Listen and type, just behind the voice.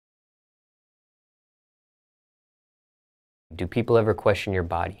Do people ever question your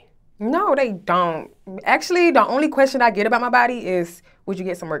body? No, they don't. Actually, the only question I get about my body is, would you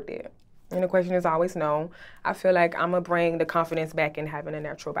get some work done? And the question is always no. I feel like I'm going to bring the confidence back in having a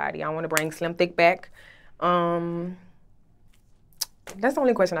natural body. I want to bring slim, thick back. That's the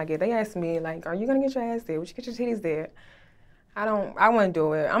only question I get. They ask me, like, are you going to get your ass there? Would you get your titties there? I wouldn't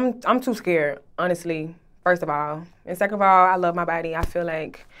do it. I'm too scared, honestly, first of all. And second of all, I love my body. I feel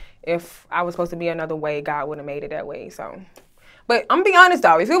like if I was supposed to be another way, God would have made it that way, so. But I'm going to be honest,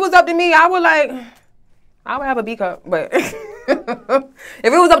 though. If it was up to me, I would have a B cup. But if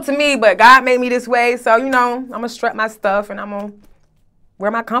it was up to me, but God made me this way, so, you know, I'm going to strap my stuff and I'm going to wear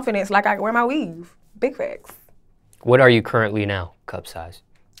my confidence like I wear my weave. Big facts. What are you currently now, cup size?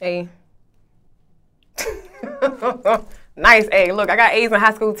 A. Nice A. Look, I got A's in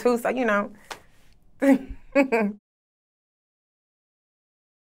high school too, so you know.